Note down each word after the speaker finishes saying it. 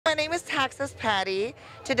name is Texas Patti.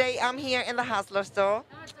 Today I'm here in the Hustler store.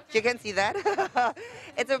 You can see that.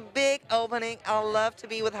 It's a big opening. I love to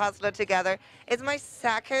be with Hustler together. It's my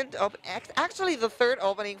actually the third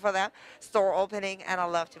opening for them, store opening, and I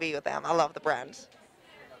love to be with them. I love the brand.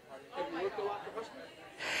 Have you worked a lot for Hustler?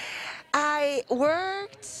 I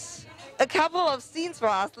worked a couple of scenes for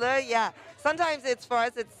Hustler. Yeah, sometimes it's for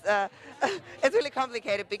us. It's it's really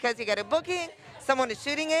complicated because you get a booking, someone is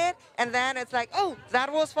shooting it, and then it's like, oh,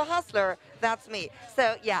 that was for Hustler. That's me.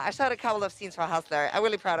 So yeah, I shot a couple of scenes for Hustler. I'm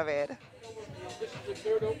really proud of it. This is the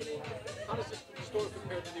third opening. How does this store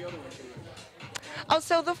compare to the other ones? Oh,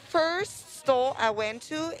 so the first store I went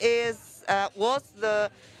to was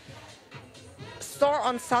the store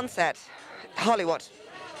on Sunset, Hollywood.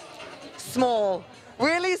 Small,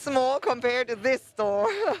 really small compared to this store.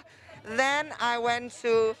 Then I went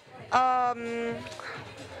to, oh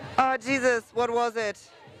Jesus, what was it?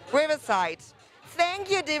 Riverside. Thank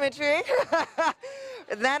you, Dimitri.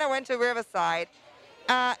 Then I went to Riverside.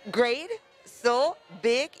 Great, still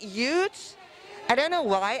big, huge. I don't know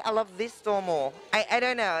why I love this store more. I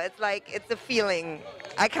don't know. It's like, it's a feeling.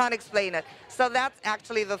 I can't explain it. So that's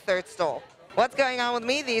actually the third store. What's going on with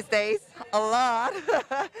me these days? A lot.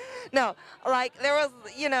 No, like there was,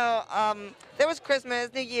 there was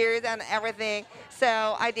Christmas, New Year's, and everything.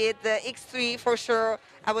 So I did the X3 for sure.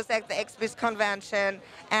 I was at the XBIS convention,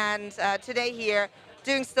 and today here,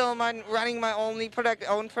 running my own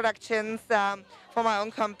productions for my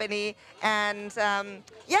own company, and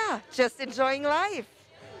yeah, just enjoying life.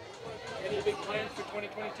 Any big plans for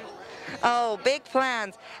 2022? Oh, big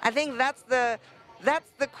plans. I think that's the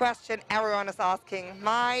question everyone is asking.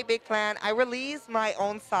 My big plan, I release my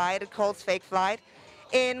own site, it's called Fake Flight,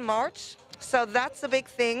 in March. So that's a big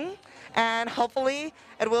thing, and hopefully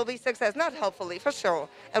it will be success. Not hopefully, for sure.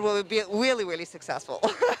 It will be really, really successful.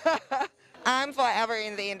 I'm forever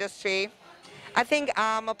in the industry. I think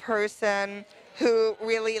I'm a person who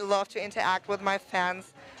really love to interact with my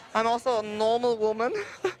fans. I'm also a normal woman.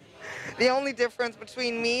 The only difference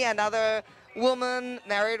between me and other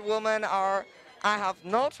married women are I have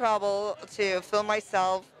no trouble to film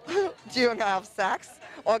myself during I have sex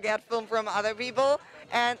or get filmed from other people,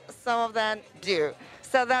 and some of them do.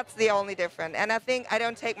 So that's the only difference. And I think I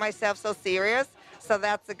don't take myself so serious, so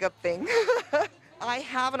that's a good thing. I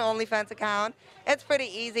have an OnlyFans account. It's pretty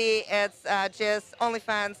easy. It's just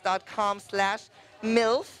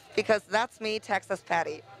onlyfans.com/MILF, because that's me, Texas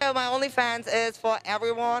Patti. So my OnlyFans is for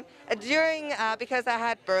everyone. Because I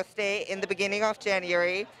had birthday in the beginning of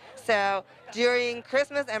January, so during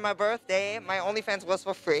Christmas and my birthday, my OnlyFans was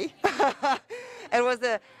for free. It was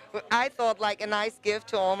I thought like a nice gift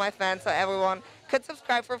to all my fans, so everyone could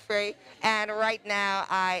subscribe for free. And right now,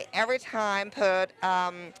 I every time put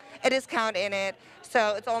a discount in it,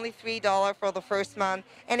 so it's only $3 for the first month.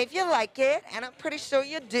 And if you like it, and I'm pretty sure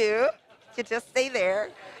you do, you just stay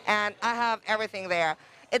there, and I have everything there.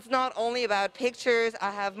 It's not only about pictures,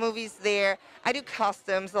 I have movies there, I do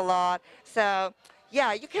customs a lot, so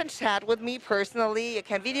yeah, you can chat with me personally, you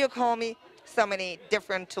can video call me, so many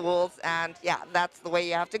different tools, and yeah, that's the way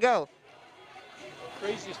you have to go.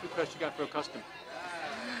 Craziest request you got for a custom?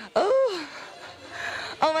 Oh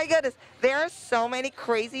my goodness, there are so many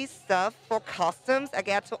crazy stuff for customs I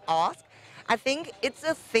get to ask. I think it's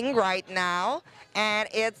a thing right now, and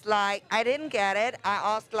it's like, I didn't get it. I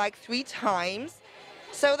asked like 3 times.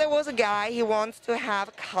 So there was a guy, he wants to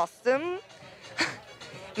have custom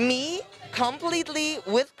me completely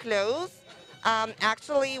with clothes,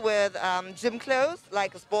 actually with gym clothes,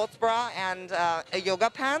 like a sports bra and a yoga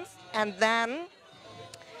pants, and then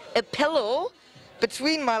a pillow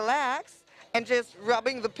between my legs and just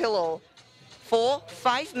rubbing the pillow for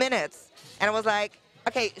 5 minutes. And I was like,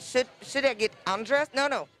 okay, should I get undressed?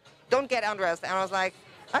 No, don't get undressed. And I was like,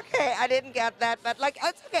 okay, I didn't get that, but like,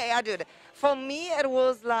 it's okay, I do it. For me, it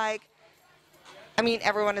was like, I mean,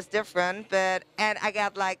 everyone is different, and I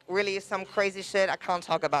got like really some crazy shit I can't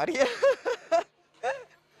talk about here.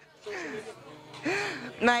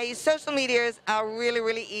 My social medias are really,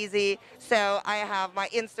 really easy. So I have my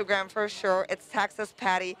Instagram for sure. It's Texas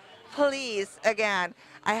Patti. Please, again,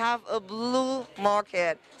 I have a blue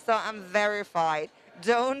market, so I'm verified.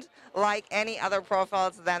 Don't like any other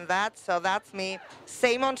profiles than that, so that's me.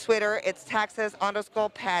 Same on Twitter, it's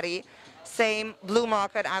Texas_Patti. Same blue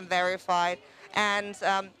market, I'm verified. And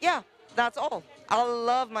yeah, that's all. I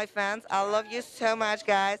love my fans. I love you so much,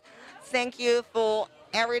 guys. Thank you for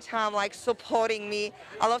every time like supporting me.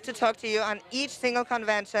 I love to talk to you on each single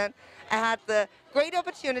convention. I had the great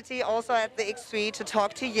opportunity also at the X3 to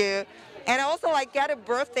talk to you. And I also like get a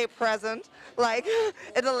birthday present, like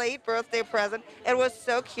a late birthday present. It was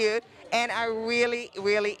so cute. And I really,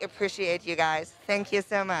 really appreciate you guys. Thank you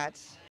so much.